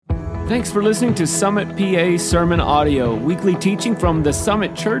Thanks for listening to Summit PA Sermon Audio, weekly teaching from the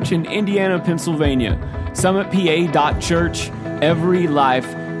Summit Church in Indiana, Pennsylvania. SummitPA.Church, every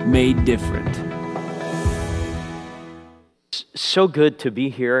life made different. So good to be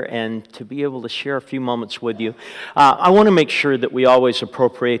here and to be able to share a few moments with you. I want to make sure that we always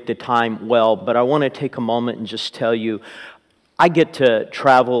appropriate the time well, but I want to take a moment and just tell you, I get to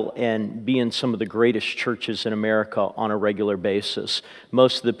travel and be in some of the greatest churches in America on a regular basis.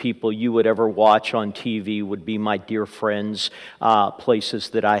 Most of the people you would ever watch on TV would be my dear friends, places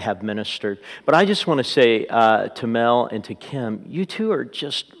that I have ministered. But I just want to say to Mel and to Kim, you two are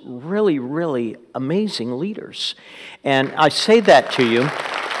just really, really amazing leaders. And I say that to you.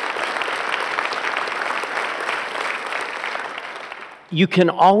 You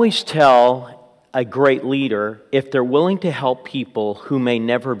can always tell a great leader if they're willing to help people who may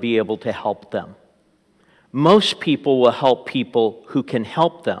never be able to help them. Most people will help people who can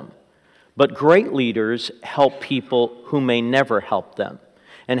help them, but great leaders help people who may never help them.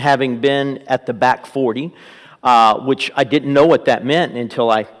 And having been at the back 40, which I didn't know what that meant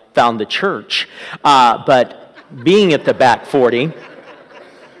until I found the church, but being at the back 40,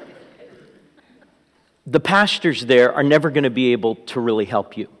 the pastors there are never going to be able to really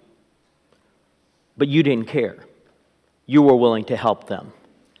help you. But you didn't care. You were willing to help them.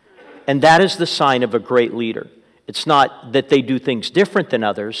 And that is the sign of a great leader. It's not that they do things different than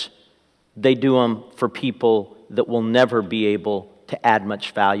others. They do them for people that will never be able to add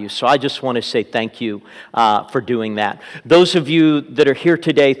much value. So I just want to say thank you for doing that. Those of you that are here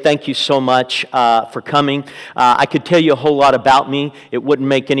today, thank you so much for coming. I could tell you a whole lot about me. It wouldn't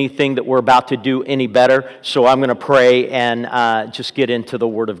make anything that we're about to do any better. So I'm going to pray and just get into the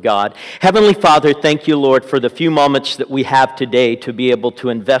Word of God. Heavenly Father, thank you, Lord, for the few moments that we have today to be able to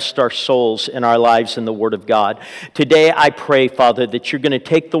invest our souls and our lives in the Word of God. Today I pray, Father, that you're going to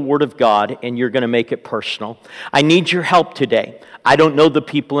take the Word of God and you're going to make it personal. I need your help today. I don't know the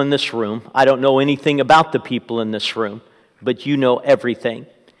people in this room. I don't know anything about the people in this room, but you know everything.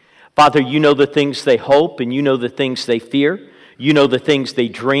 Father, you know the things they hope, and you know the things they fear. You know the things they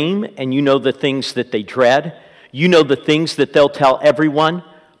dream, and you know the things that they dread. You know the things that they'll tell everyone,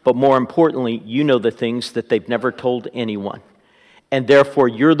 but more importantly, you know the things that they've never told anyone. And therefore,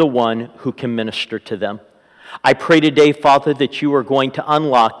 you're the one who can minister to them. I pray today, Father, that you are going to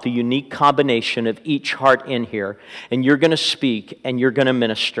unlock the unique combination of each heart in here, and you're going to speak and you're going to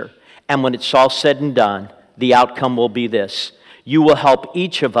minister. And when it's all said and done, the outcome will be this. You will help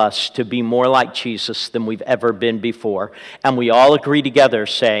each of us to be more like Jesus than we've ever been before. And we all agree together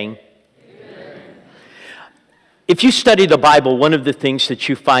saying, Amen. If you study the Bible, one of the things that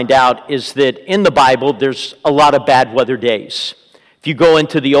you find out is that in the Bible, there's a lot of bad weather days. If you go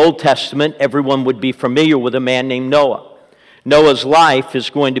into the Old Testament, everyone would be familiar with a man named Noah. Noah's life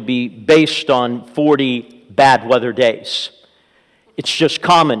is going to be based on 40 bad weather days. It's just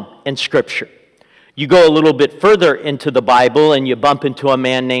common in Scripture. You go a little bit further into the Bible and you bump into a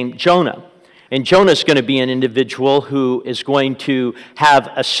man named Jonah. And Jonah's going to be an individual who is going to have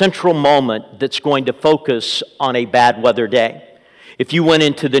a central moment that's going to focus on a bad weather day. If you went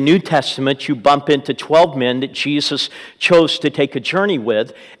into the New Testament, you bump into 12 men that Jesus chose to take a journey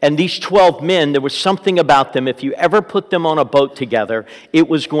with. And these 12 men, there was something about them. If you ever put them on a boat together, it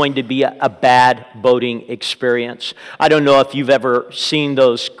was going to be a bad boating experience. I don't know if you've ever seen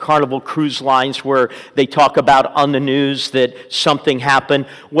those Carnival cruise lines where they talk about on the news that something happened.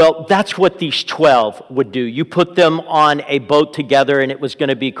 Well, that's what these 12 would do. You put them on a boat together and it was going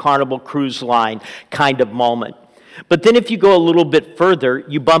to be Carnival Cruise Line kind of moment. But then if you go a little bit further,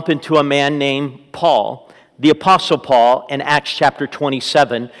 you bump into a man named Paul, the Apostle Paul, in Acts chapter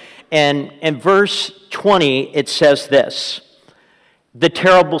 27. And in verse 20, it says this: the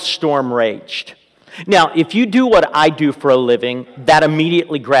terrible storm raged. Now, if you do what I do for a living, that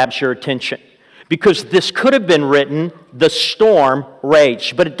immediately grabs your attention. Because this could have been written, the storm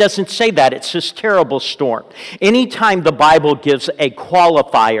raged. But it doesn't say that. It says terrible storm. Anytime the Bible gives a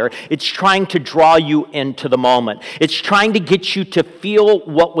qualifier, it's trying to draw you into the moment. It's trying to get you to feel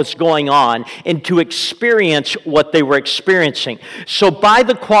what was going on and to experience what they were experiencing. So by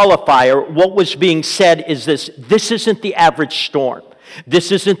the qualifier, what was being said is this isn't the average storm.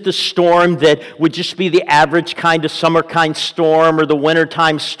 This isn't the storm that would just be the average kind of summer kind storm or the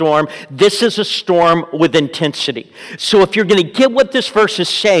wintertime storm. This is a storm with intensity. So if you're going to get what this verse is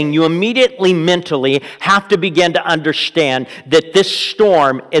saying, you immediately mentally have to begin to understand that this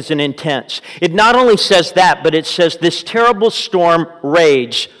storm is an intense. It not only says that, but it says this terrible storm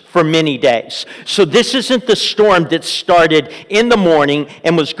raged for many days. So this isn't the storm that started in the morning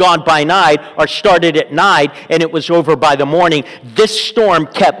and was gone by night, or started at night and it was over by the morning. This storm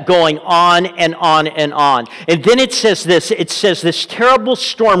kept going on and on and on. And then it says this terrible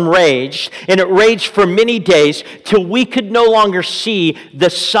storm raged, and it raged for many days till we could no longer see the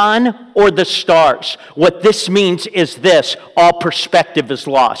sun or the stars. What this means is this: all perspective is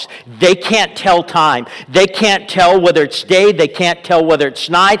lost. They can't tell time. They can't tell whether it's day. They can't tell whether it's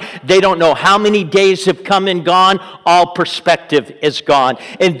night. They don't know how many days have come and gone. All perspective is gone.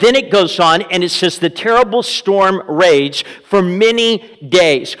 And then it goes on and it says the terrible storm raged for many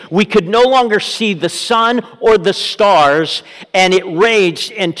days. We could no longer see the sun or the stars, and it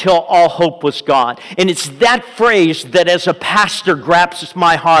raged until all hope was gone. And it's that phrase that as a pastor grabs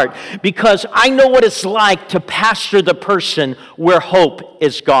my heart, because I know what it's like to pastor the person where hope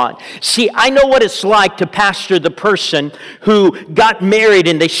is gone. See, I know what it's like to pastor the person who got married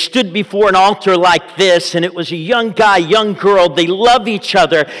and they stood before an altar like this, and it was a young guy, young girl. They love each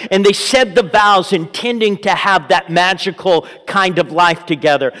other, and they said the vows intending to have that magical kind of life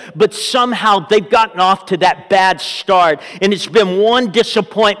together. But somehow they've gotten off to that bad start, and it's been one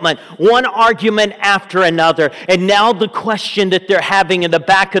disappointment, one argument after another. And now the question that they're having in the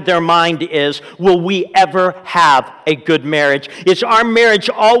back of their mind is, will we ever have a good marriage? Is our marriage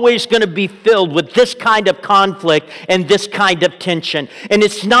always going to be filled with this kind of conflict and this kind of tension? And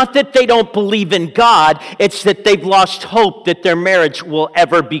it's not that they don't believe in God, it's that they've lost hope that their marriage will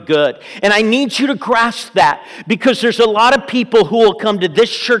ever be good. And I need you to grasp that, because there's a lot of people who will come to this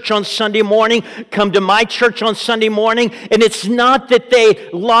church on Sunday morning, come to my church on Sunday morning, and it's not that they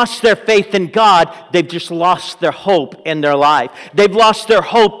lost their faith in God, they've just lost their hope in their life. They've lost their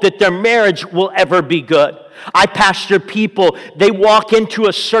hope that their marriage will ever be good. I pastor people, they walk into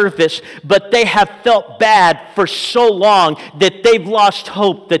a service, but they have felt bad for so long that they've lost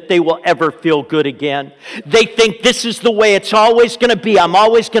hope that they will ever feel good again. They think this is the way it's always going to be. I'm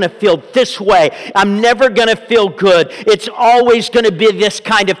always going to feel this way. I'm never going to feel good. It's always going to be this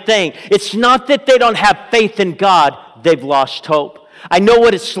kind of thing. It's not that they don't have faith in God, they've lost hope. I know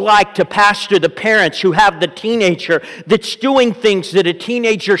what it's like to pastor the parents who have the teenager that's doing things that a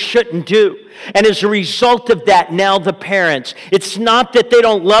teenager shouldn't do. And as a result of that, now the parents, it's not that they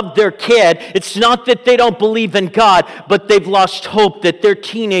don't love their kid, it's not that they don't believe in God, but they've lost hope that their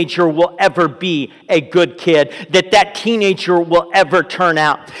teenager will ever be a good kid, that teenager will ever turn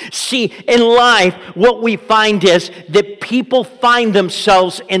out. See, in life, what we find is that people find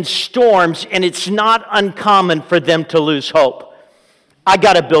themselves in storms, and it's not uncommon for them to lose hope. I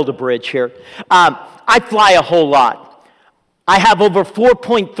got to build a bridge here. I fly a whole lot. I have over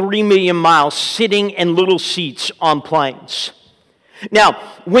 4.3 million miles sitting in little seats on planes. Now,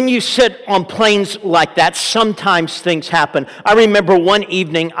 when you sit on planes like that, sometimes things happen. I remember one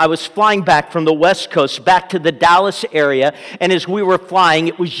evening I was flying back from the West Coast back to the Dallas area, and as we were flying,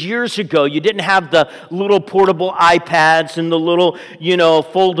 it was years ago. You didn't have the little portable iPads and the little,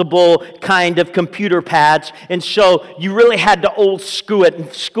 foldable kind of computer pads, and so you really had to old school it.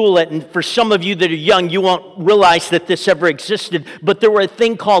 And for some of you that are young, you won't realize that this ever existed, but there were a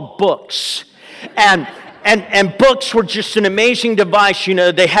thing called books. And books were just an amazing device.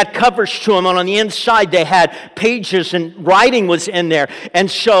 They had covers to them, and on the inside they had pages, and writing was in there. And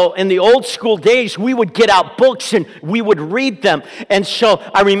so in the old school days, we would get out books and we would read them. And so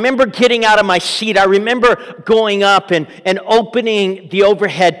I remember getting out of my seat. I remember going up and opening the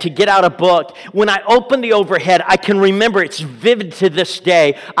overhead to get out a book. When I opened the overhead, I can remember, it's vivid to this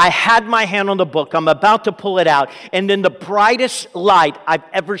day. I had my hand on the book. I'm about to pull it out. And then the brightest light I've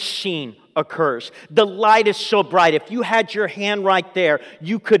ever seen occurs. The light is so bright. If you had your hand right there,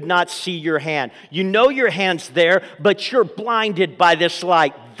 you could not see your hand. You know your hand's there, but you're blinded by this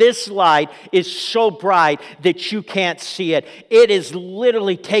light. This light is so bright that you can't see it. It has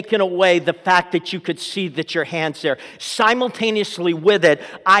literally taken away the fact that you could see that your hand's there. Simultaneously with it,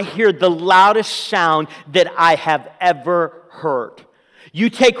 I hear the loudest sound that I have ever heard. You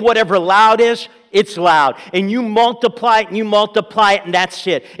take whatever loud is, it's loud. And you multiply it, and that's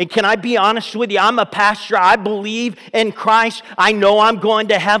it. And can I be honest with you? I'm a pastor. I believe in Christ. I know I'm going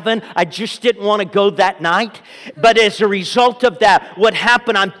to heaven. I just didn't want to go that night. But as a result of that, what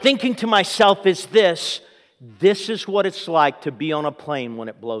happened, I'm thinking to myself is this is what it's like to be on a plane when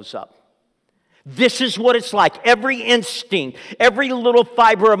it blows up. This is what it's like. Every instinct, every little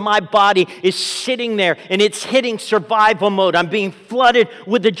fiber of my body is sitting there, and it's hitting survival mode. I'm being flooded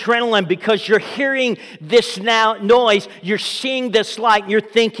with adrenaline because you're hearing this now noise, you're seeing this light, and you're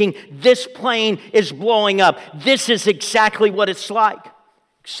thinking, this plane is blowing up. This is exactly what it's like.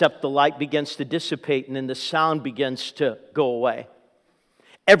 Except the light begins to dissipate, and then the sound begins to go away.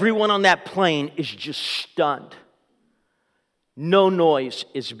 Everyone on that plane is just stunned. No noise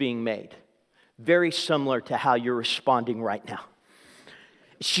is being made. Very similar to how you're responding right now.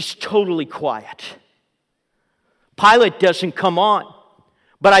 It's just totally quiet. Pilot doesn't come on.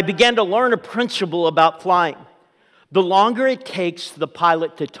 But I began to learn a principle about flying. The longer it takes the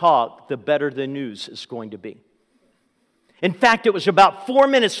pilot to talk, the better the news is going to be. In fact, it was about 4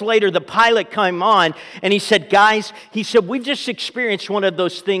 minutes later, the pilot came on and he said, guys, we've just experienced one of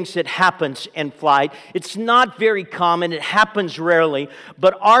those things that happens in flight. It's not very common, it happens rarely,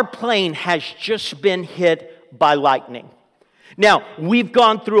 but our plane has just been hit by lightning. Now, we've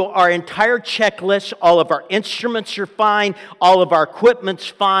gone through our entire checklist. All of our instruments are fine. All of our equipment's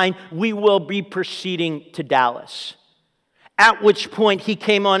fine. We will be proceeding to Dallas. At which point he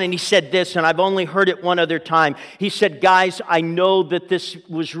came on and he said this, and I've only heard it one other time. He said, guys, I know that this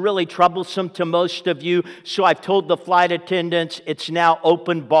was really troublesome to most of you, so I've told the flight attendants it's now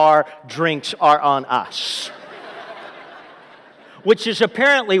open bar. Drinks are on us. Which is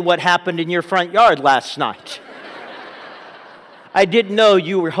apparently what happened in your front yard last night. I didn't know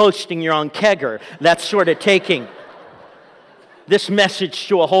you were hosting your own kegger. That's sort of taking this message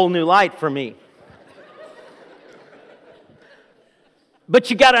to a whole new light for me. But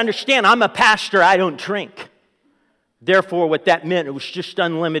you got to understand, I'm a pastor, I don't drink. Therefore, what that meant, it was just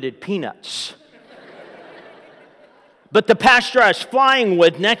unlimited peanuts. But the pastor I was flying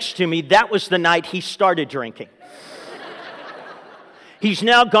with next to me, that was the night he started drinking. He's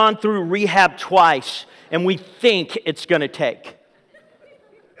now gone through rehab twice, and we think it's going to take.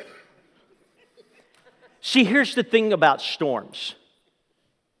 See, here's the thing about storms.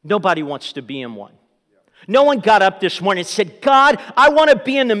 Nobody wants to be in one. No one got up this morning and said, God, I want to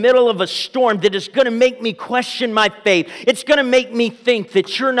be in the middle of a storm that is going to make me question my faith. It's going to make me think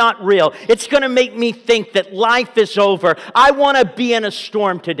that you're not real. It's going to make me think that life is over. I want to be in a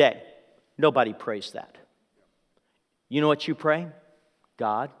storm today. Nobody prays that. You know what you pray?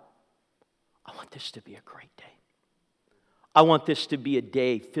 God, I want this to be a great day. I want this to be a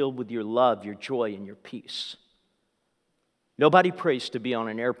day filled with your love, your joy, and your peace. Nobody prays to be on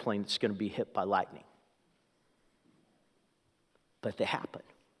an airplane that's going to be hit by lightning. But they happen.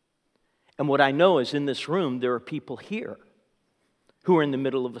 And what I know is in this room, there are people here who are in the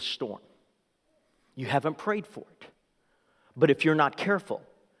middle of a storm. You haven't prayed for it. But if you're not careful,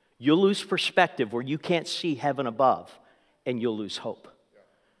 you'll lose perspective where you can't see heaven above, and you'll lose hope.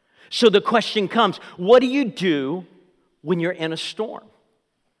 So the question comes, what do you do when you're in a storm?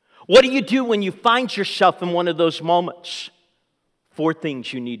 What do you do when you find yourself in one of those moments? 4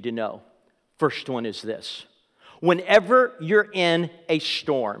 things you need to know. First one is this. Whenever you're in a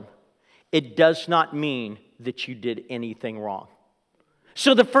storm, it does not mean that you did anything wrong.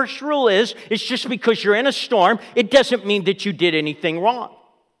 So the first rule is, it's just because you're in a storm, it doesn't mean that you did anything wrong.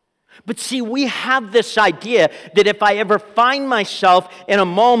 But see, we have this idea that if I ever find myself in a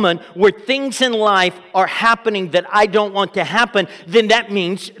moment where things in life are happening that I don't want to happen, then that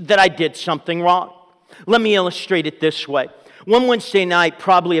means that I did something wrong. Let me illustrate it this way. One Wednesday night,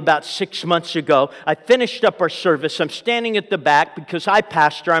 probably about 6 months ago, I finished up our service. I'm standing at the back because I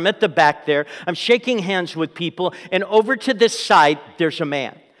pastor. I'm at the back there. I'm shaking hands with people, and over to this side, there's a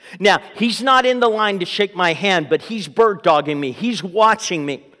man. Now, he's not in the line to shake my hand, but he's bird dogging me. He's watching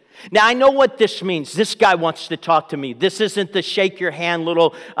me. Now, I know what this means. This guy wants to talk to me. This isn't the shake your hand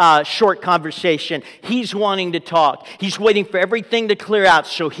little short conversation. He's wanting to talk. He's waiting for everything to clear out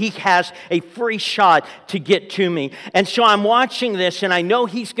so he has a free shot to get to me. And so I'm watching this, and I know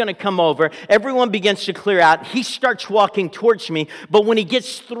he's going to come over. Everyone begins to clear out. He starts walking towards me, but when he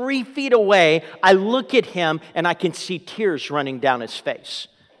gets 3 feet away, I look at him, and I can see tears running down his face.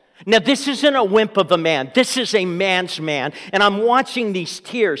 Now, this isn't a wimp of a man. This is a man's man, and I'm watching these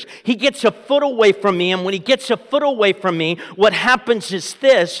tears. He gets a foot away from me, and when he gets a foot away from me, what happens is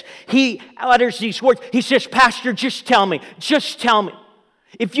this. He utters these words. He says, Pastor, just tell me. Just tell me.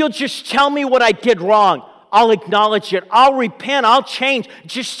 If you'll just tell me what I did wrong, I'll acknowledge it. I'll repent. I'll change.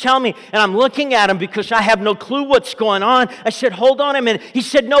 Just tell me. And I'm looking at him because I have no clue what's going on. I said, hold on a minute. He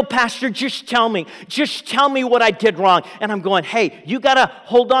said, no, Pastor, just tell me. Just tell me what I did wrong. And I'm going, hey, you got to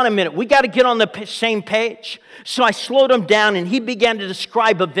hold on a minute. We got to get on the same page. So I slowed him down, and he began to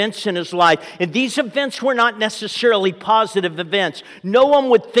describe events in his life. And these events were not necessarily positive events. No one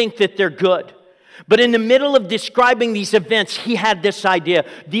would think that they're good. But in the middle of describing these events, he had this idea.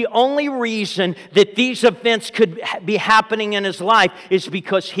 The only reason that these events could be happening in his life is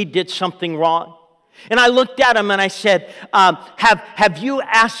because he did something wrong. And I looked at him and I said, have you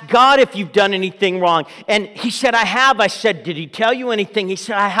asked God if you've done anything wrong? And he said, I have. I said, did he tell you anything? He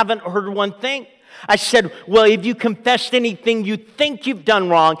said, I haven't heard one thing. I said, well, have you confessed anything you think you've done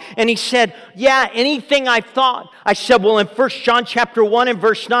wrong? And he said, yeah, anything I've thought. I said, well, in 1 John chapter 1 and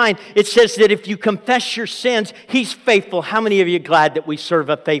verse 9, it says that if you confess your sins, he's faithful. How many of you are glad that we serve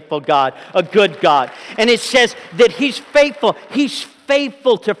a faithful God, a good God? And it says that he's faithful. He's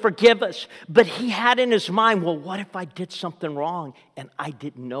faithful to forgive us. But he had in his mind, well, what if I did something wrong and I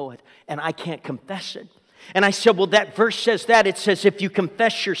didn't know it and I can't confess it? And I said, well, that verse says that. It says, if you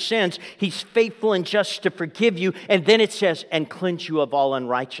confess your sins, he's faithful and just to forgive you. And then it says, and cleanse you of all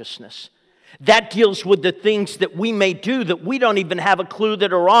unrighteousness. That deals with the things that we may do that we don't even have a clue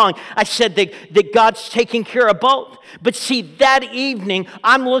that are wrong. I said that God's taking care of both. But see, that evening,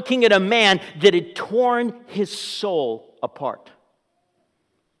 I'm looking at a man that had torn his soul apart,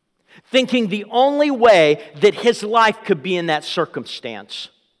 thinking the only way that his life could be in that circumstance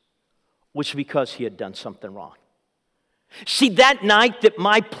was because he had done something wrong. See, that night that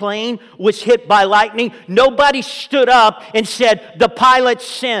my plane was hit by lightning, nobody stood up and said, the pilot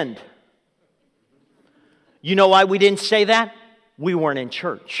sinned. You know why we didn't say that? We weren't in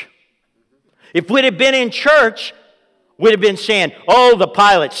church. If we'd have been in church, we'd have been saying, oh, the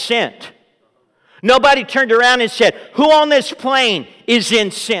pilot sinned. Nobody turned around and said, who on this plane is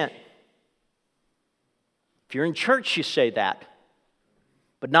in sin? If you're in church, you say that.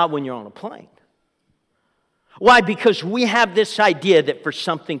 But not when you're on a plane. Why? Because we have this idea that for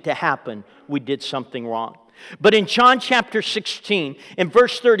something to happen, we did something wrong. But in John chapter 16, in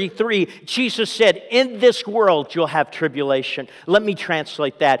verse 33, Jesus said, in this world you'll have tribulation. Let me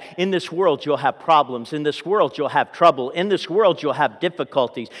translate that. In this world you'll have problems. In this world you'll have trouble. In this world you'll have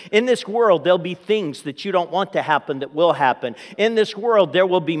difficulties. In this world there'll be things that you don't want to happen that will happen. In this world there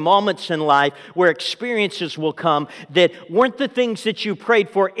will be moments in life where experiences will come that weren't the things that you prayed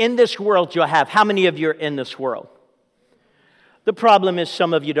for. In this world you'll have. How many of you are in this world? The problem is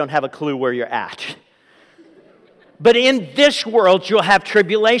some of you don't have a clue where you're at. But in this world, you'll have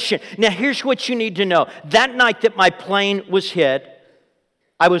tribulation. Now, here's what you need to know. That night that my plane was hit,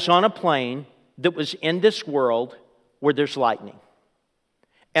 I was on a plane that was in this world where there's lightning.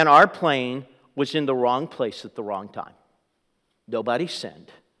 And our plane was in the wrong place at the wrong time. Nobody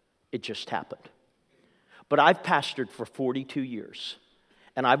sinned. It just happened. But I've pastored for 42 years.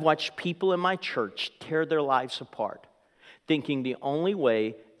 And I've watched people in my church tear their lives apart, thinking the only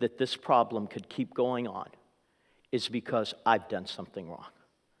way that this problem could keep going on is because I've done something wrong.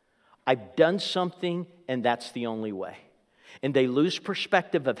 I've done something, and that's the only way. And they lose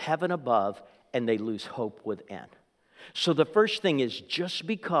perspective of heaven above, and they lose hope within. So the first thing is, just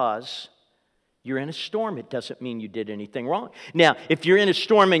because you're in a storm, it doesn't mean you did anything wrong. Now, if you're in a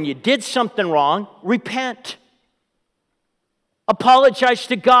storm and you did something wrong, repent. Apologize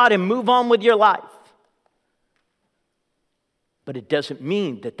to God and move on with your life. But it doesn't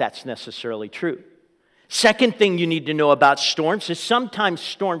mean that that's necessarily true. Second thing you need to know about storms is sometimes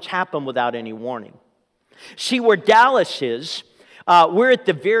storms happen without any warning. See, where Dallas is, we're at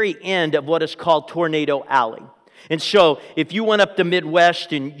the very end of what is called Tornado Alley. And so if you went up the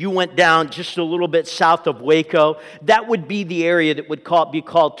Midwest and you went down just a little bit south of Waco, that would be the area that would be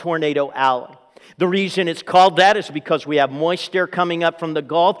called Tornado Alley. The reason it's called that is because we have moist air coming up from the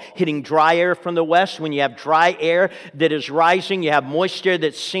Gulf, hitting dry air from the west. When you have dry air that is rising, you have moist air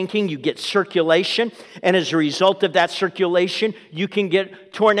that's sinking, you get circulation. And as a result of that circulation, you can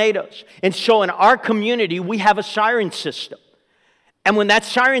get tornadoes. And so in our community, we have a siren system. And when that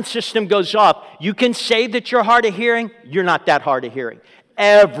siren system goes off, you can say that you're hard of hearing. You're not that hard of hearing.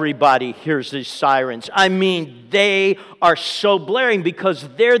 Everybody hears these sirens. I mean, they are so blaring because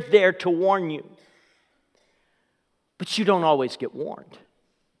they're there to warn you. But you don't always get warned.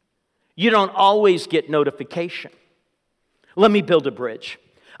 You don't always get notification. Let me build a bridge.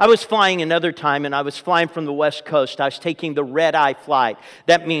 I was flying another time, and I was flying from the West Coast. I was taking the red-eye flight.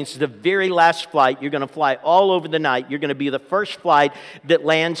 That means the very last flight. You're going to fly all over the night. You're going to be the first flight that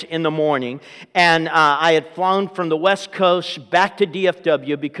lands in the morning. And I had flown from the West Coast back to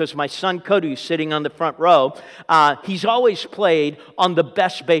DFW because my son Cody, who's sitting on the front row, he's always played on the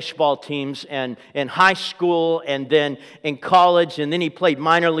best baseball teams in high school and then in college, and then he played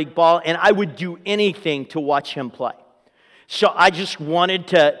minor league ball, and I would do anything to watch him play. So I just wanted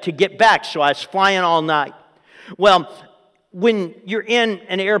to get back, so I was flying all night. Well, when you're in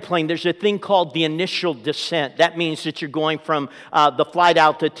an airplane, there's a thing called the initial descent. That means that you're going from the flight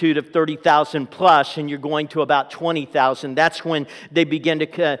altitude of 30,000 plus, and you're going to about 20,000. That's when they begin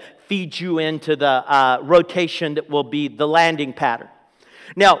to feed you into the rotation that will be the landing pattern.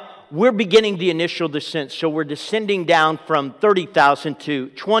 Now, we're beginning the initial descent. So we're descending down from 30,000 to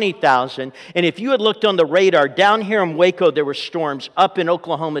 20,000. And if you had looked on the radar, down here in Waco, there were storms. Up in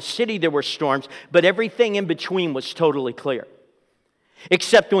Oklahoma City, there were storms. But everything in between was totally clear.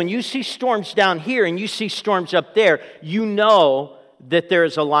 Except when you see storms down here and you see storms up there, you know that there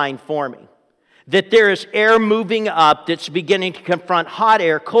is a line forming. That there is air moving up that's beginning to confront hot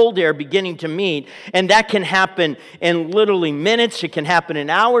air, cold air beginning to meet. And that can happen in literally minutes. It can happen in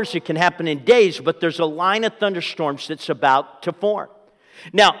hours. It can happen in days. But there's a line of thunderstorms that's about to form.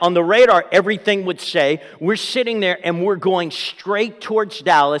 Now, on the radar, everything would say we're sitting there and we're going straight towards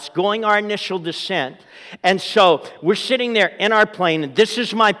Dallas, going our initial descent. And so we're sitting there in our plane, and this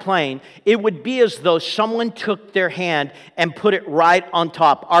is my plane. It would be as though someone took their hand and put it right on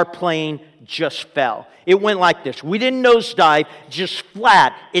top. Our plane just fell. It went like this. We didn't nosedive, just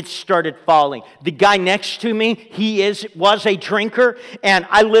flat. It started falling. The guy next to me, was a drinker, and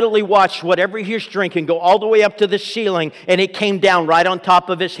I literally watched whatever he was drinking go all the way up to the ceiling, and it came down right on top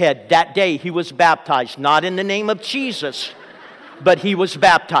of his head. That day, he was baptized, not in the name of Jesus, but he was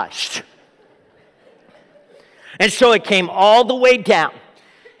baptized. And so it came all the way down.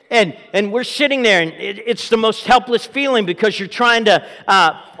 And we're sitting there, and it's the most helpless feeling because you're trying to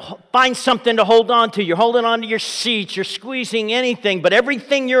find something to hold on to. You're holding on to your seats. You're squeezing anything. But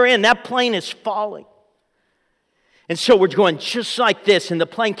everything you're in, that plane is falling. And so we're going just like this, and the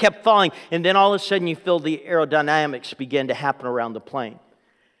plane kept falling. And then all of a sudden, you feel the aerodynamics begin to happen around the plane.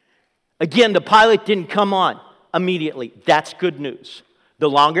 Again, the pilot didn't come on immediately. That's good news. The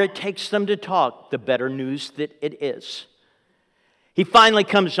longer it takes them to talk, the better news that it is. He finally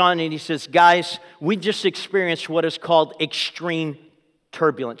comes on and he says, guys, we just experienced what is called extreme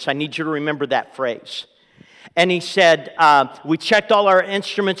turbulence. I need you to remember that phrase. And he said, we checked all our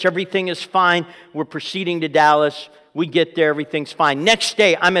instruments. Everything is fine. We're proceeding to Dallas. We get there. Everything's fine. Next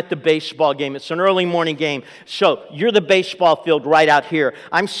day, I'm at the baseball game. It's an early morning game. So you're the baseball field right out here.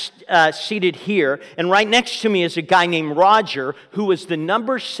 I'm seated here. And right next to me is a guy named Roger, who was the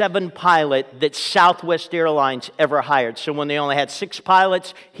number 7 pilot that Southwest Airlines ever hired. So when they only had 6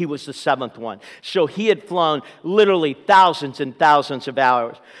 pilots, he was the 7th one. So he had flown literally thousands and thousands of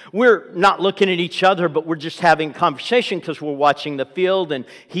hours. We're not looking at each other, but we're just having a conversation because we're watching the field. And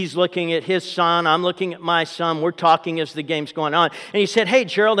he's looking at his son. I'm looking at my son. We're talking as the game's going on. And he said, hey,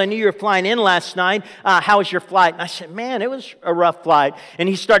 Gerald, I knew you were flying in last night. How was your flight? And I said, man, it was a rough flight. And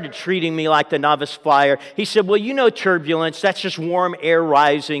he started treating me like the novice flyer. He said, well, you know turbulence. That's just warm air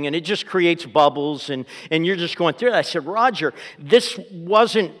rising, and it just creates bubbles, and you're just going through it. I said, Roger, this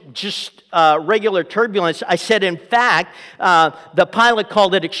wasn't just regular turbulence. I said, in fact, the pilot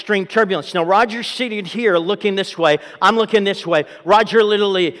called it extreme turbulence. Now, Roger's sitting here looking this way. I'm looking this way. Roger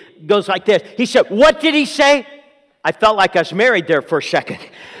literally goes like this. He said, what did he say? I felt like I was married there for a second.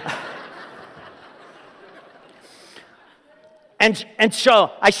 And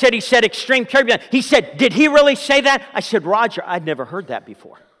so I said, he said extreme turbulence. He said, did he really say that? I said, Roger, I'd never heard that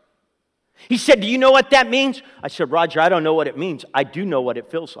before. He said, do you know what that means? I said, Roger, I don't know what it means. I do know what it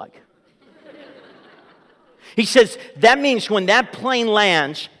feels like. He says, that means when that plane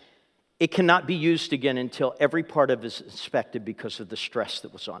lands, it cannot be used again until every part of it is inspected because of the stress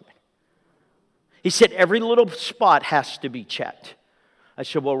that was on it. He said, every little spot has to be checked. I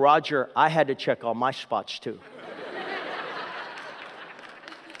said, well, Roger, I had to check all my spots too.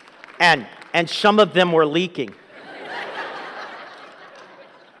 and some of them were leaking.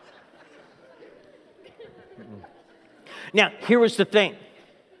 Now, here was the thing.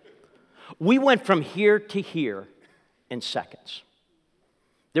 We went from here to here in seconds.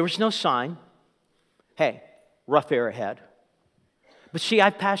 There was no sign. Hey, rough air ahead. But see,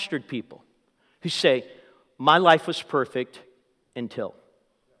 I've pastored people who say, my life was perfect until.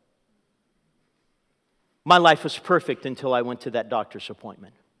 My life was perfect until I went to that doctor's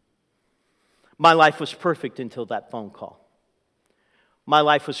appointment. My life was perfect until that phone call. My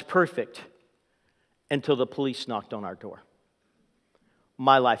life was perfect until the police knocked on our door.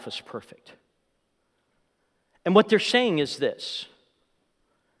 My life was perfect. And what they're saying is this.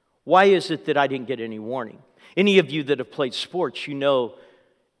 Why is it that I didn't get any warning? Any of you that have played sports, you know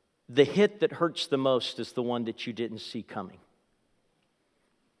the hit that hurts the most is the one that you didn't see coming.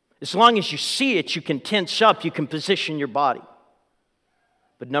 As long as you see it, you can tense up, you can position your body.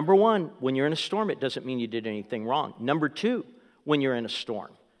 But number one, when you're in a storm, it doesn't mean you did anything wrong. Number two, when you're in a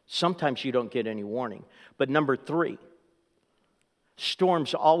storm, sometimes you don't get any warning. But number three,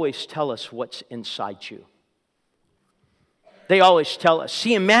 storms always tell us what's inside you. They always tell us.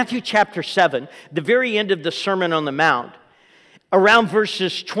 See, in Matthew chapter 7, the very end of the Sermon on the Mount, around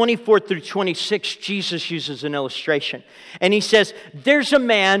verses 24 through 26, Jesus uses an illustration. And he says, there's a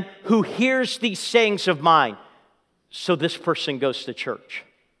man who hears these sayings of mine. So this person goes to church.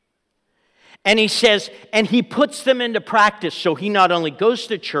 And he says, and he puts them into practice. So he not only goes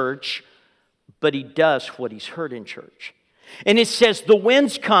to church, but he does what he's heard in church. And it says, the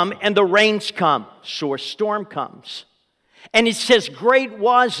winds come and the rains come. So a storm comes. And it says, great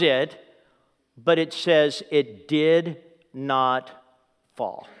was it, but it says it did not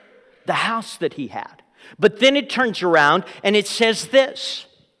fall. The house that he had. But then it turns around and it says this.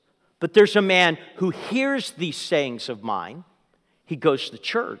 But there's a man who hears these sayings of mine. He goes to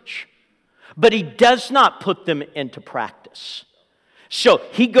church. But he does not put them into practice. So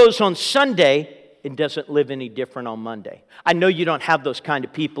he goes on Sunday and doesn't live any different on Monday. I know you don't have those kind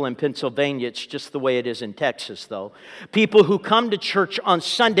of people in Pennsylvania. It's just the way it is in Texas, though. People who come to church on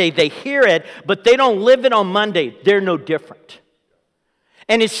Sunday, they hear it, but they don't live it on Monday. They're no different.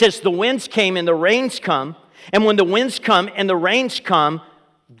 And it says the winds came and the rains come. And when the winds come and the rains come,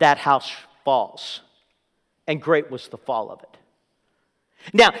 that house falls. And great was the fall of it.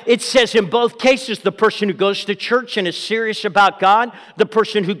 Now, it says in both cases, the person who goes to church and is serious about God, the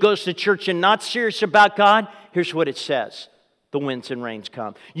person who goes to church and not serious about God, here's what it says. The winds and rains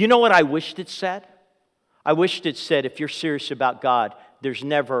come. You know what I wished it said? I wished it said, if you're serious about God, there's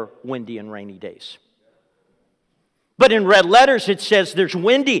never windy and rainy days. But in red letters, it says there's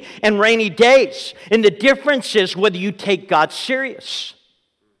windy and rainy days. And the difference is whether you take God serious.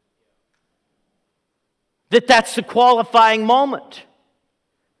 That's the qualifying moment.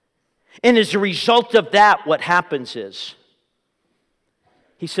 And as a result of that, what happens is,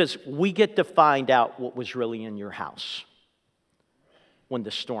 he says, we get to find out what was really in your house when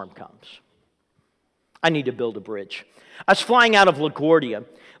the storm comes. I need to build a bridge. I was flying out of LaGuardia.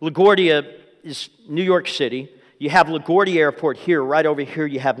 LaGuardia is New York City. You have LaGuardia Airport here. Right over here,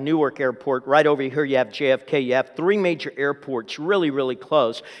 you have Newark Airport. Right over here, you have JFK. You have three major airports really, really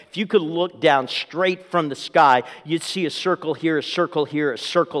close. If you could look down straight from the sky, you'd see a circle here, a circle here, a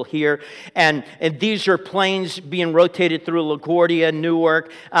circle here. And these are planes being rotated through LaGuardia,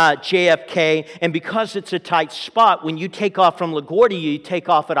 Newark, JFK. And because it's a tight spot, when you take off from LaGuardia, you take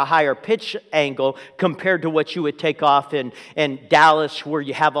off at a higher pitch angle compared to what you would take off in Dallas, where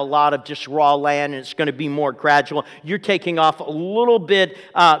you have a lot of just raw land and it's going to be more gradual. You're taking off a little bit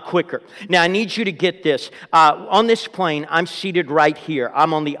quicker. Now, I need you to get this. On this plane, I'm seated right here.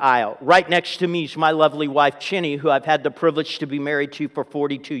 I'm on the aisle. Right next to me is my lovely wife, Chinny, who I've had the privilege to be married to for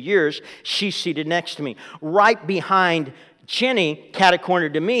 42 years. She's seated next to me. Right behind Chinny, cat-a-corner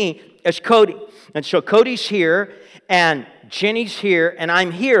to me, is Cody. And so Cody's here, and Jenny's here, and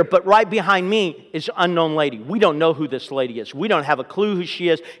I'm here, but right behind me is an unknown lady. We don't know who this lady is. We don't have a clue who she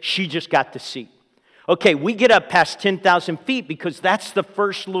is. She just got the seat. Okay, we get up past 10,000 feet because that's the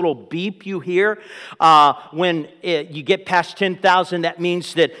first little beep you hear. When you get past 10,000, that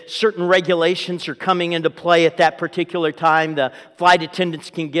means that certain regulations are coming into play at that particular time. The flight attendants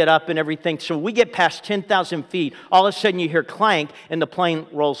can get up and everything. So we get past 10,000 feet. All of a sudden you hear clank and the plane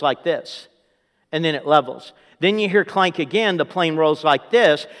rolls like this. And then it levels. Then you hear clank again, the plane rolls like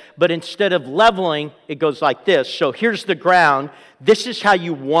this, but instead of leveling, it goes like this. So here's the ground. This is how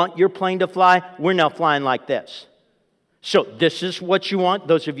you want your plane to fly. We're now flying like this. So this is what you want.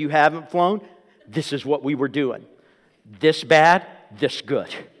 Those of you who haven't flown, this is what we were doing. This bad, this good.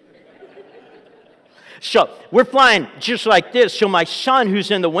 So we're flying just like this. So my son, who's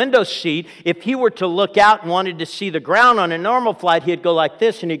in the window seat, if he were to look out and wanted to see the ground on a normal flight, he'd go like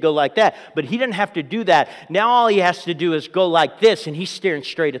this and he'd go like that. But he didn't have to do that. Now all he has to do is go like this, and he's staring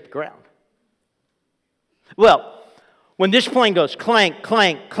straight at the ground. Well, when this plane goes clank,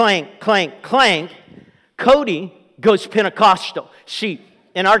 clank, clank, clank, clank, Cody goes Pentecostal. See,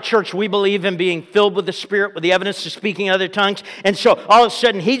 in our church, we believe in being filled with the Spirit, with the evidence of speaking in other tongues. And so all of a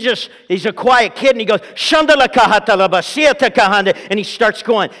sudden, he's a quiet kid, and he goes, Shandala kahatalaba, siata kahanda, and he starts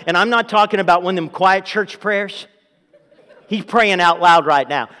going. And I'm not talking about one of them quiet church prayers. He's praying out loud right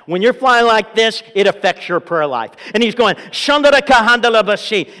now. When you're flying like this, it affects your prayer life. And he's going, Shandala kahandala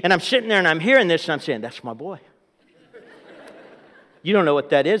basi. And I'm sitting there, and I'm hearing this, and I'm saying, that's my boy. You don't know what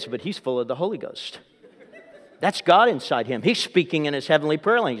that is, but he's full of the Holy Ghost. That's God inside him. He's speaking in his heavenly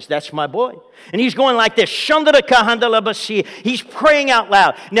prayer language. That's my boy. And he's going like this. He's praying out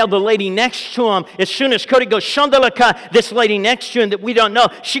loud. Now the lady next to him, as soon as Cody goes, this lady next to him that we don't know,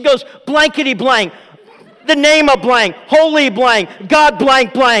 she goes, blankety blank. The name of blank, holy blank, God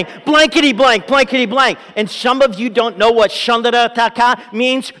blank blank, blankety blank, blankety blank. And some of you don't know what Shandarataka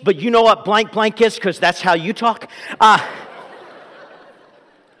means, but you know what blank blank is because that's how you talk.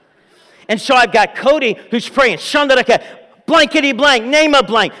 And so I've got Cody who's praying, Shandaraka, blankety blank, name a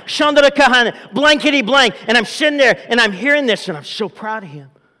blank, Chandra Kahana, blankety blank. And I'm sitting there and I'm hearing this and I'm so proud of him.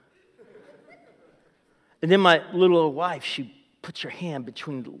 And then my little old wife, she puts her hand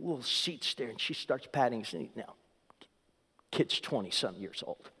between the little seats there and she starts patting his knee. Now, kid's 20-some years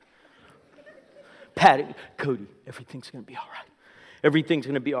old. Patting, Cody, everything's going to be all right. Everything's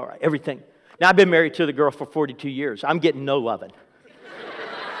going to be all right. Everything. Now, I've been married to the girl for 42 years. I'm getting no loving.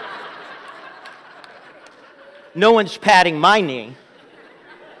 No one's patting my knee.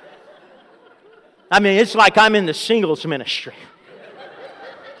 I mean, it's like I'm in the singles ministry.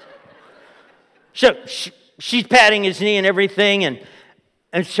 So she's patting his knee and everything,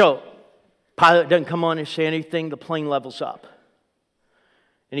 and so pilot doesn't come on and say anything. The plane levels up.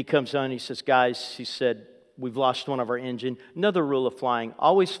 And he comes on and he says, guys, he said, we've lost one of our engine. Another rule of flying,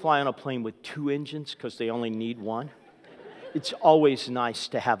 always fly on a plane with 2 engines because they only need one. It's always nice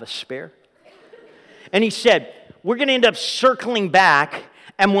to have a spare. And he said, we're going to end up circling back,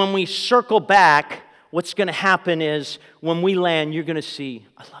 and when we circle back, what's going to happen is when we land, you're going to see,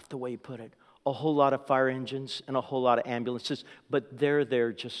 I love the way he put it, a whole lot of fire engines and a whole lot of ambulances, but they're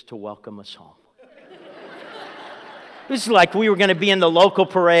there just to welcome us home. This is like we were going to be in the local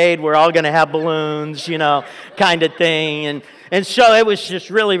parade. We're all going to have balloons, kind of thing. And so it was just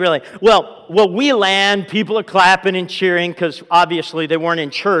really, really... Well, we land, people are clapping and cheering because obviously they weren't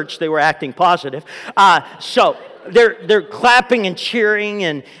in church. They were acting positive. So they're clapping and cheering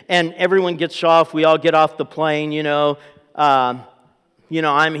and everyone gets off. We all get off the plane,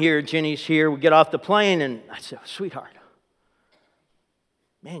 I'm here, Jenny's here. We get off the plane and I said, sweetheart,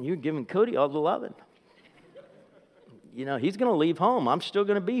 man, you're giving Cody all the loving. He's going to leave home. I'm still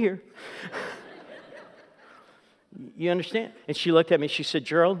going to be here. You understand? And she looked at me. She said,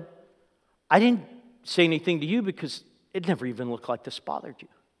 Gerald, I didn't say anything to you because it never even looked like this bothered you.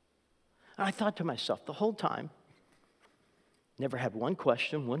 And I thought to myself the whole time, never had one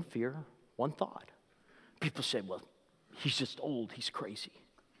question, one fear, one thought. People said, well, he's just old. He's crazy.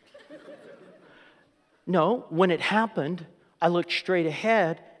 No, when it happened, I looked straight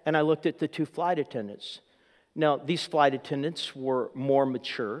ahead and I looked at the 2 flight attendants. Now, these flight attendants were more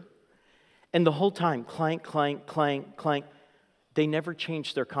mature, and the whole time, clank, clank, clank, clank, they never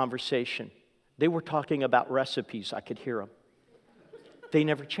changed their conversation. They were talking about recipes. I could hear them. They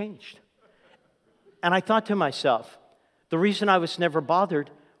never changed. And I thought to myself, the reason I was never bothered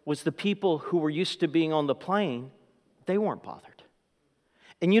was the people who were used to being on the plane, they weren't bothered.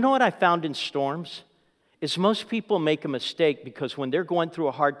 And you know what I found in storms? Is most people make a mistake because when they're going through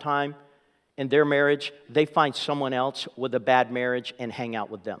a hard time, in their marriage, they find someone else with a bad marriage and hang out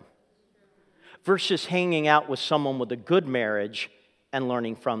with them. Versus hanging out with someone with a good marriage and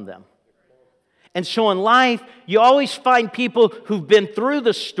learning from them. And so in life, you always find people who've been through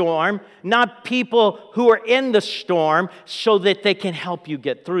the storm, not people who are in the storm, so that they can help you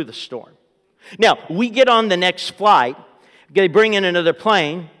get through the storm. Now, we get on the next flight. They bring in another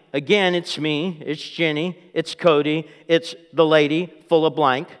plane. Again, it's me, it's Jenny, it's Cody, it's the lady full of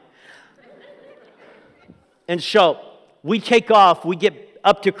blank. And so we take off, we get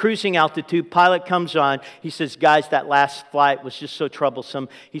up to cruising altitude, pilot comes on, he says, guys, that last flight was just so troublesome.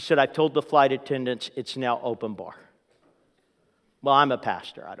 He said, I've told the flight attendants it's now open bar. Well, I'm a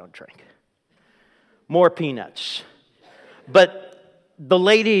pastor, I don't drink. More peanuts. But the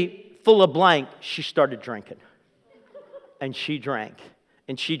lady full of blank, she started drinking. And she drank.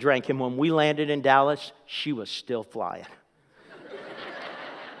 And she drank. And when we landed in Dallas, she was still flying.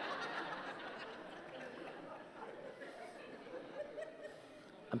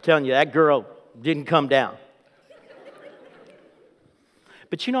 I'm telling you, that girl didn't come down.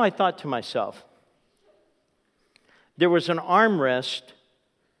 But I thought to myself, there was an armrest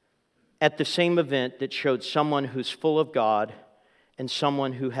at the same event that showed someone who's full of God and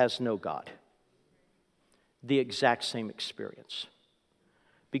someone who has no God. The exact same experience.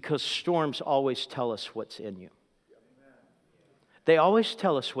 Because storms always tell us what's in you. They always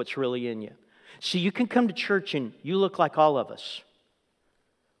tell us what's really in you. See, you can come to church and you look like all of us.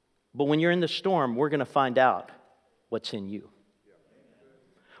 But when you're in the storm, we're going to find out what's in you.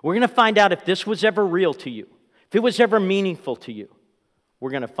 We're going to find out if this was ever real to you, if it was ever meaningful to you.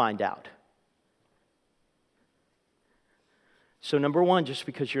 We're going to find out. So number one, just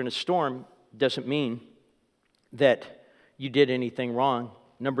because you're in a storm doesn't mean that you did anything wrong.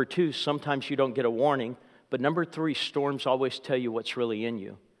 Number two, sometimes you don't get a warning. But number three, storms always tell you what's really in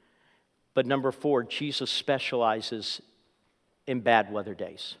you. But number four, Jesus specializes in bad weather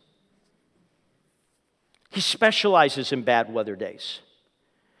days. He specializes in bad weather days.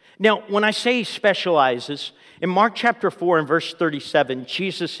 Now, when I say he specializes, in Mark chapter 4 and verse 37,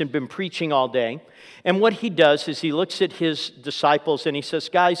 Jesus had been preaching all day. And what he does is he looks at his disciples and he says,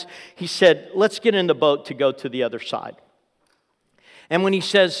 guys, he said, let's get in the boat to go to the other side. And when he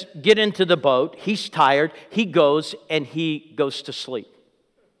says, get into the boat, he's tired, he goes to sleep.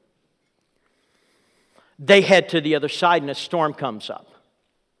 They head to the other side and a storm comes up.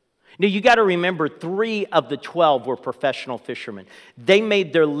 Now, you got to remember, 3 of the 12 were professional fishermen. They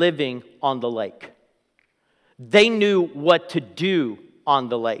made their living on the lake. They knew what to do on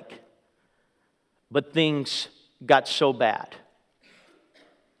the lake. But things got so bad.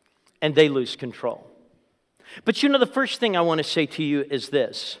 And they lose control. But you know, the first thing I want to say to you is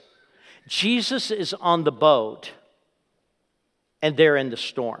this. Jesus is on the boat, and they're in the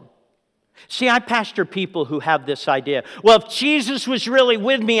storm. See, I pastor people who have this idea. Well, if Jesus was really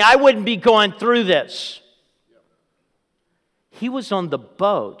with me, I wouldn't be going through this. He was on the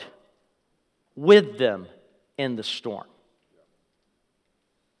boat with them in the storm.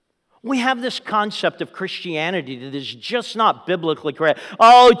 We have this concept of Christianity that is just not biblically correct.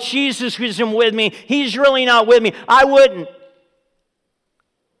 Oh, Jesus isn't with me. He's really not with me. I wouldn't.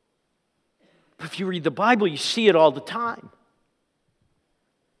 But if you read the Bible, you see it all the time.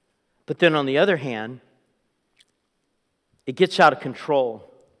 But then on the other hand, it gets out of control.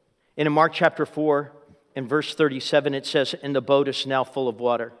 And in Mark chapter 4 and verse 37, it says, and the boat is now full of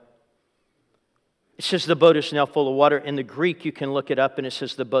water. It says the boat is now full of water. In the Greek, you can look it up, and it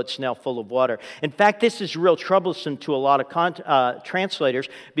says the boat's now full of water. In fact, this is real troublesome to a lot of translators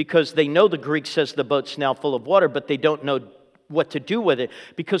because they know the Greek says the boat's now full of water, but they don't know what to do with it.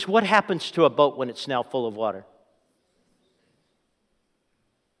 Because what happens to a boat when it's now full of water?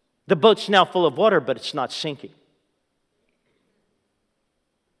 The boat's now full of water, but it's not sinking.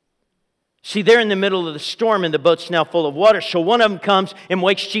 See, they're in the middle of the storm and the boat's now full of water. So one of them comes and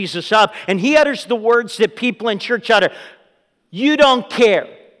wakes Jesus up, and he utters the words that people in church utter. You don't care.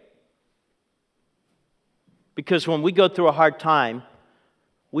 Because when we go through a hard time,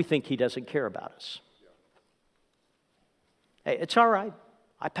 we think he doesn't care about us. Hey, it's all right.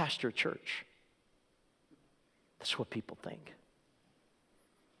 I pastor a church. That's what people think.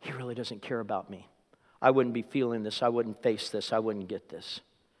 He really doesn't care about me. I wouldn't be feeling this. I wouldn't face this. I wouldn't get this.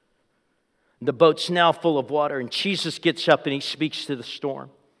 The boat's now full of water, and Jesus gets up and he speaks to the storm.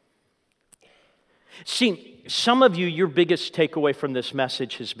 See, some of you, your biggest takeaway from this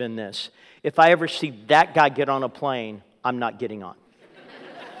message has been this. If I ever see that guy get on a plane, I'm not getting on.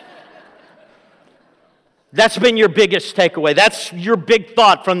 That's been your biggest takeaway. That's your big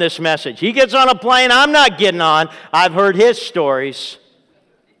thought from this message. He gets on a plane, I'm not getting on. I've heard his stories.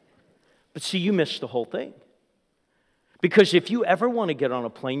 But see, you missed the whole thing. Because if you ever want to get on a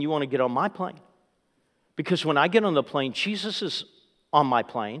plane, you want to get on my plane. Because when I get on the plane, Jesus is on my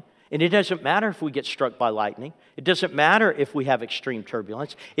plane. And it doesn't matter if we get struck by lightning. It doesn't matter if we have extreme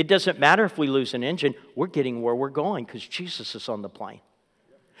turbulence. It doesn't matter if we lose an engine. We're getting where we're going because Jesus is on the plane.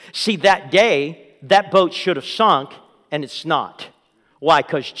 See, that day, that boat should have sunk, and it's not. Why?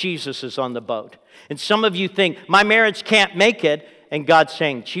 Because Jesus is on the boat. And some of you think, my marriage can't make it. And God's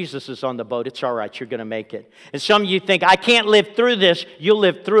saying, Jesus is on the boat. It's all right. You're going to make it. And some of you think, I can't live through this. You'll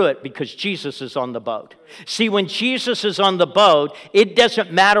live through it because Jesus is on the boat. See, when Jesus is on the boat, it doesn't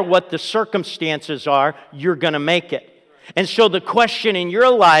matter what the circumstances are. You're going to make it. And so the question in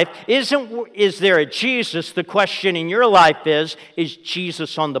your life isn't, is there a Jesus? The question in your life is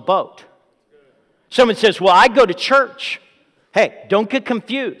Jesus on the boat? Someone says, well, I go to church. Hey, don't get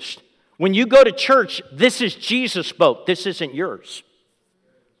confused. When you go to church, this is Jesus' boat. This isn't yours.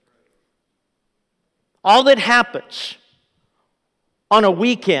 All that happens on a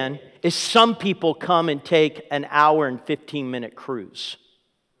weekend is some people come and take an hour and 15-minute cruise.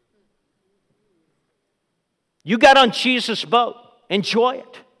 You got on Jesus' boat. Enjoy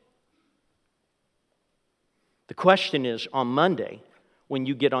it. The question is, on Monday, when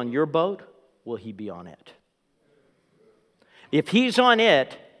you get on your boat, will he be on it? If he's on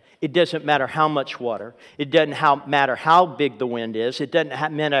it, it doesn't matter how much water. It doesn't matter how big the wind is. It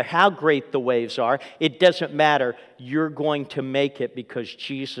doesn't matter how great the waves are. It doesn't matter. You're going to make it because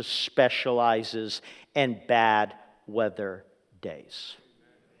Jesus specializes in bad weather days.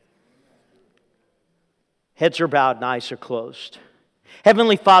 Heads are bowed and eyes are closed.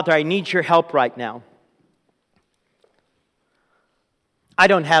 Heavenly Father, I need your help right now. I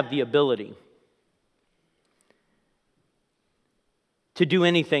don't have the ability to do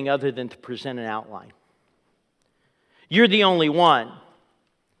anything other than to present an outline. You're the only one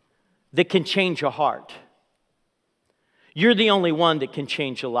that can change a heart. You're the only one that can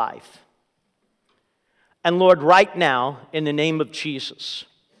change a life. And Lord, right now, in the name of Jesus,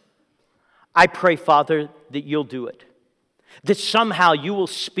 I pray, Father, that you'll do it. That somehow you will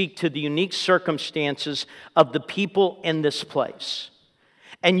speak to the unique circumstances of the people in this place.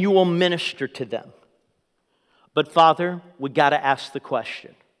 And you will minister to them. But Father, we got to ask the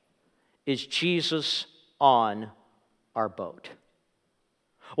question, is Jesus on our boat?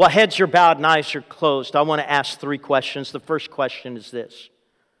 While heads are bowed and eyes are closed, I want to ask 3 questions. The first question is this.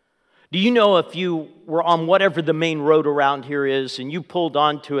 Do you know if you were on whatever the main road around here is and you pulled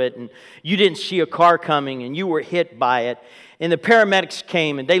onto it and you didn't see a car coming and you were hit by it and the paramedics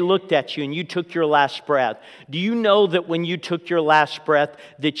came and they looked at you and you took your last breath, do you know that when you took your last breath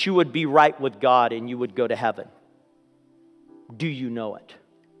that you would be right with God and you would go to heaven? Do you know it?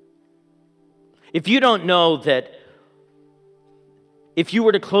 If you don't know that if you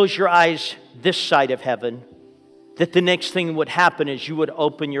were to close your eyes this side of heaven, that the next thing that would happen is you would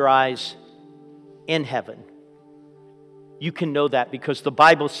open your eyes in heaven. You can know that because the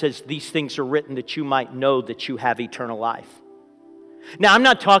Bible says these things are written that you might know that you have eternal life. Now, I'm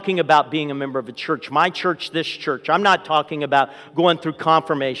not talking about being a member of a church, my church, this church. I'm not talking about going through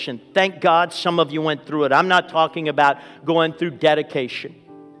confirmation. Thank God some of you went through it. I'm not talking about going through dedication.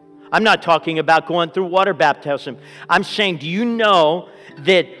 I'm not talking about going through water baptism. I'm saying, do you know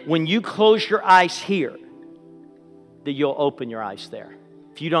that when you close your eyes here, that you'll open your eyes there?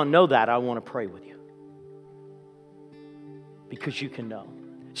 If you don't know that, I want to pray with you. Because you can know.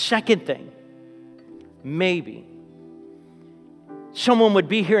 Second thing, maybe someone would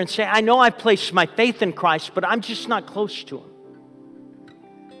be here and say, I know I've placed my faith in Christ, but I'm just not close to Him.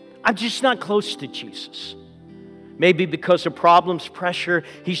 I'm just not close to Jesus. Maybe because of problems, pressure,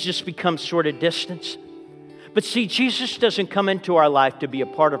 He's just become sort of distant. But see, Jesus doesn't come into our life to be a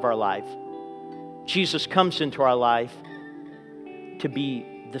part of our life. Jesus comes into our life to be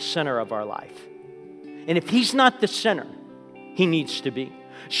the center of our life. And if He's not the center, He needs to be.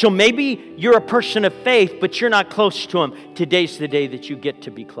 So maybe you're a person of faith, but you're not close to Him. Today's the day that you get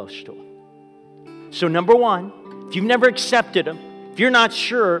to be close to Him. So number one, if you've never accepted Him, if you're not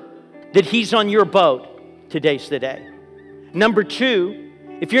sure that He's on your boat, today's the day. Number two,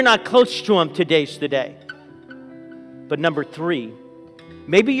 if you're not close to Him, today's the day. But number three,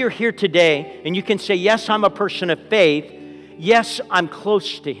 maybe you're here today and you can say, yes, I'm a person of faith. Yes, I'm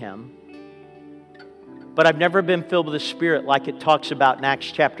close to Him. But I've never been filled with the Spirit like it talks about in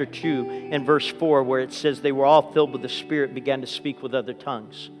Acts chapter 2 and verse 4, where it says they were all filled with the Spirit and began to speak with other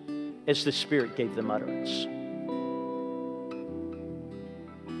tongues as the Spirit gave them utterance.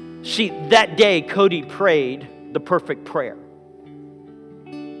 See, that day Cody prayed the perfect prayer.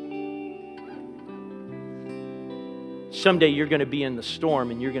 Someday you're going to be in the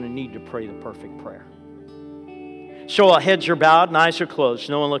storm and you're going to need to pray the perfect prayer. So while heads are bowed and eyes are closed,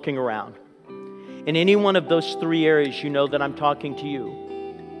 no one looking around. In any one of those 3 areas, you know that I'm talking to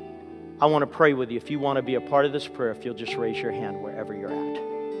you. I want to pray with you. If you want to be a part of this prayer, if you'll just raise your hand wherever you're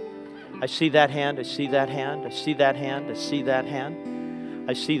at. I see that hand, I see that hand, I see that hand, I see that hand.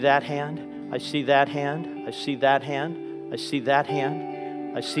 I see that hand, I see that hand, I see that hand, I see that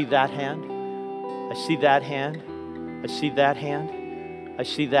hand, I see that hand, I see that hand, I see that hand, I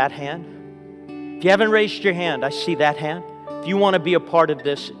see that hand. If you haven't raised your hand, I see that hand. If you want to be a part of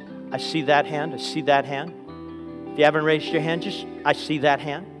this, I see that hand, I see that hand. If you haven't raised your hand, I see that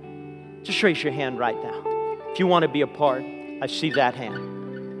hand. Just raise your hand right now. If you want to be a part, I see that hand.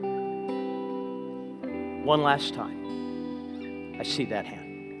 One last time. I see that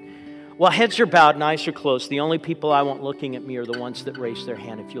hand. While heads are bowed and eyes are closed, the only people I want looking at me are the ones that raise their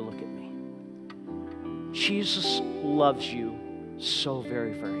hand if you look at me. Jesus loves you so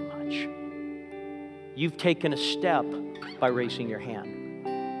very, very much. You've taken a step by raising your hand.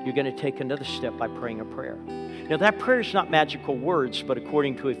 You're going to take another step by praying a prayer. Now, that prayer is not magical words, but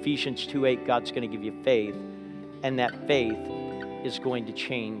according to Ephesians 2:8, God's going to give you faith, and that faith is going to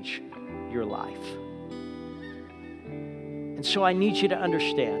change your life. And so I need you to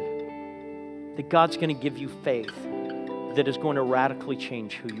understand that God's going to give you faith that is going to radically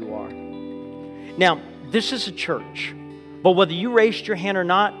change who you are. Now, this is a church, but whether you raised your hand or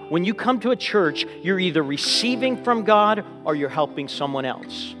not, when you come to a church, you're either receiving from God or you're helping someone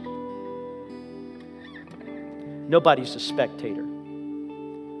else. Nobody's a spectator.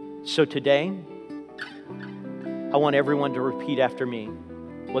 So today, I want everyone to repeat after me,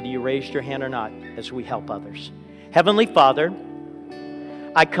 whether you raised your hand or not, as we help others. Heavenly Father,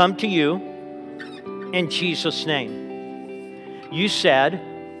 I come to you in Jesus' name. You said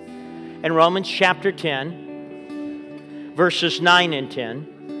in Romans chapter 10, verses 9 and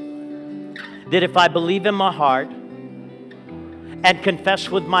 10, that if I believe in my heart and confess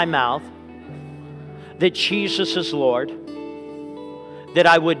with my mouth that Jesus is Lord, that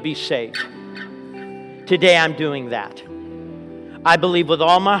I would be saved. Today I'm doing that. I believe with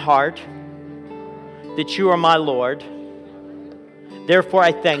all my heart that you are my Lord. Therefore,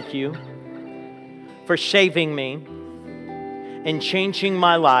 I thank you for saving me and changing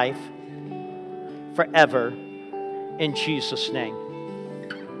my life forever. In Jesus' name,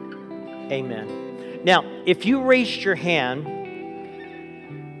 amen. Now, if you raised your hand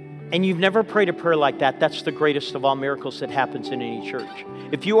and you've never prayed a prayer like that, that's the greatest of all miracles that happens in any church.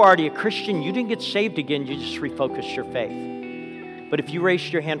 If you are already a Christian, you didn't get saved again, you just refocused your faith. But if you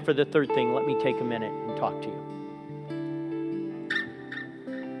raised your hand for the third thing, let me take a minute and talk to you.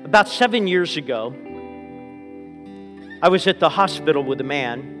 About 7 years ago, I was at the hospital with a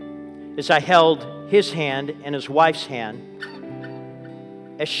man as I held his hand and his wife's hand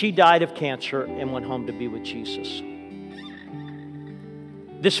as she died of cancer and went home to be with Jesus.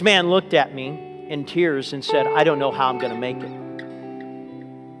 This man looked at me in tears and said, I don't know how I'm going to make it.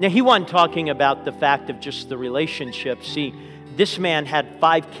 Now, he wasn't talking about the fact of just the relationship. See, this man had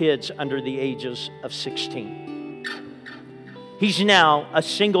 5 kids under the ages of 16. He's now a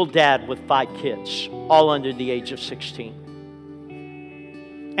single dad with 5 kids, all under the age of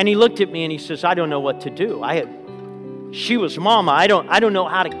 16. And he looked at me and he says, I don't know what to do. She was mama. I don't know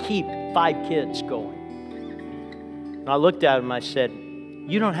how to keep 5 kids going. And I looked at him and I said,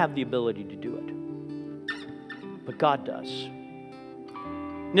 you don't have the ability to do it, but God does.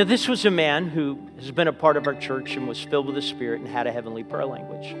 Now, this was a man who has been a part of our church and was filled with the Spirit and had a heavenly prayer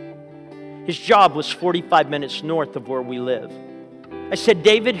language. His job was 45 minutes north of where we live. I said,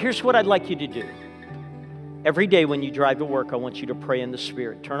 David, here's what I'd like you to do. Every day when you drive to work, I want you to pray in the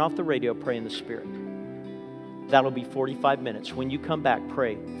Spirit. Turn off the radio, pray in the Spirit. That'll be 45 minutes. When you come back,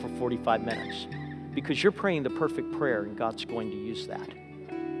 pray for 45 minutes. Because you're praying the perfect prayer and God's going to use that.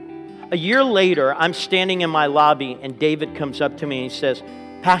 A year later, I'm standing in my lobby and David comes up to me and he says,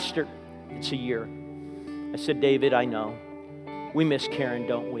 Pastor, it's a year. I said, David, I know. We miss Karen,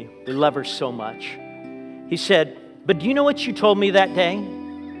 don't we? We love her so much. He said, but do you know what you told me that day?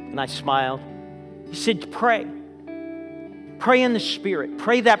 And I smiled. He said, pray. Pray in the Spirit.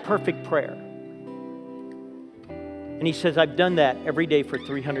 Pray that perfect prayer. And he says, I've done that every day for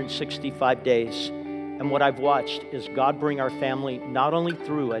 365 days. And what I've watched is God bring our family not only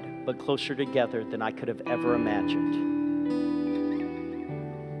through it, but closer together than I could have ever imagined.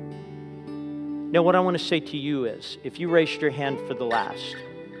 Now, what I want to say to you is, if you raised your hand for the last,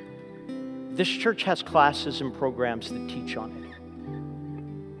 this church has classes and programs that teach on it.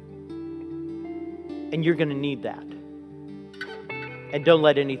 And you're going to need that. And don't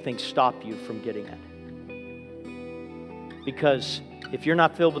let anything stop you from getting it. Because if you're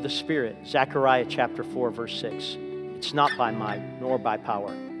not filled with the Spirit, Zechariah chapter 4, verse 6, it's not by might nor by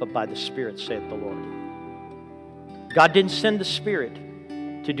power, but by the Spirit, saith the Lord. God didn't send the Spirit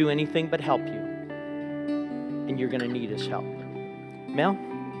to do anything but help you. And you're going to need His help. Mel?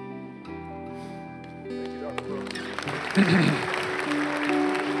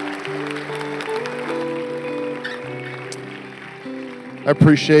 I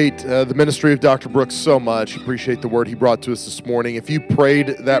appreciate the ministry of Dr. Brooks so much. Appreciate the word he brought to us this morning. If you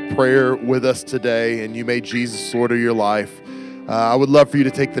prayed that prayer with us today and you made Jesus Lord of your life, I would love for you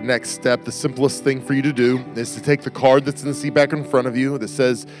to take the next step. The simplest thing for you to do is to take the card that's in the seat back in front of you that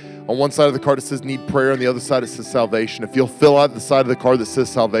says, on one side of the card it says need prayer, on the other side it says salvation. If you'll fill out the side of the card that says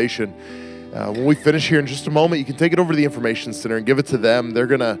salvation, when we finish here in just a moment, you can take it over to the information center and give it to them. They're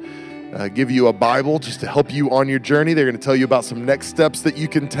going to give you a Bible just to help you on your journey. They're going to tell you about some next steps that you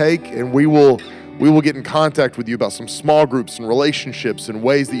can take, and we will get in contact with you about some small groups and relationships and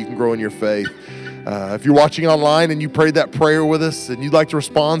ways that you can grow in your faith. If you're watching online and you prayed that prayer with us and you'd like to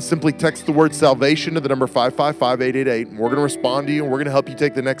respond, simply text the word salvation to the number 555-888, and we're going to respond to you, and we're going to help you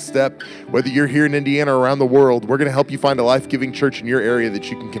take the next step. Whether you're here in Indiana or around the world, we're going to help you find a life-giving church in your area that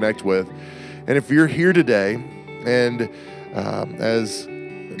you can connect with. And if you're here today, and as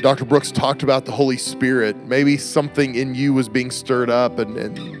Dr. Brooks talked about the Holy Spirit, maybe something in you was being stirred up,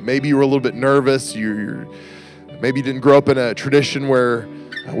 and maybe you were a little bit nervous. Maybe you didn't grow up in a tradition where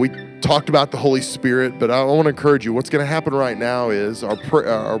we talked about the Holy Spirit, but I want to encourage you. What's going to happen right now is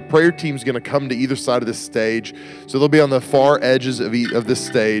our prayer team is going to come to either side of this stage. So they'll be on the far edges of this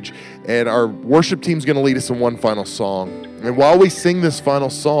stage, and our worship team is going to lead us in one final song. And while we sing this final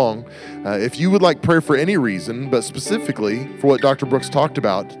song, if you would like prayer for any reason, but specifically for what Dr. Brooks talked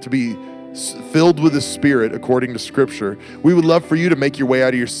about, to be filled with the Spirit according to Scripture, we would love for you to make your way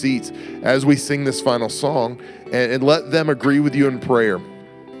out of your seats as we sing this final song and let them agree with you in prayer.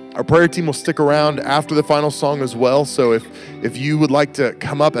 Our prayer team will stick around after the final song as well. So if you would like to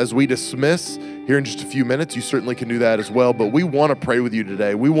come up as we dismiss here in just a few minutes, you certainly can do that as well. But we want to pray with you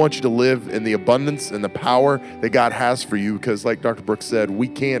today. We want you to live in the abundance and the power that God has for you, because like Dr. Brooks said, we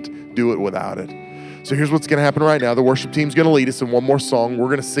can't do it without it. So here's what's going to happen right now. The worship team's going to lead us in one more song. We're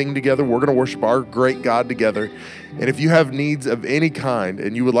going to sing together. We're going to worship our great God together. And if you have needs of any kind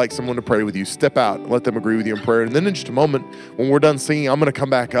and you would like someone to pray with you, step out and let them agree with you in prayer. And then in just a moment, when we're done singing, I'm going to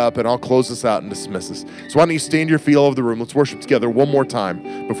come back up and I'll close this out and dismiss us. So why don't you stand to your feet all over the room. Let's worship together one more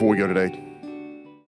time before we go today.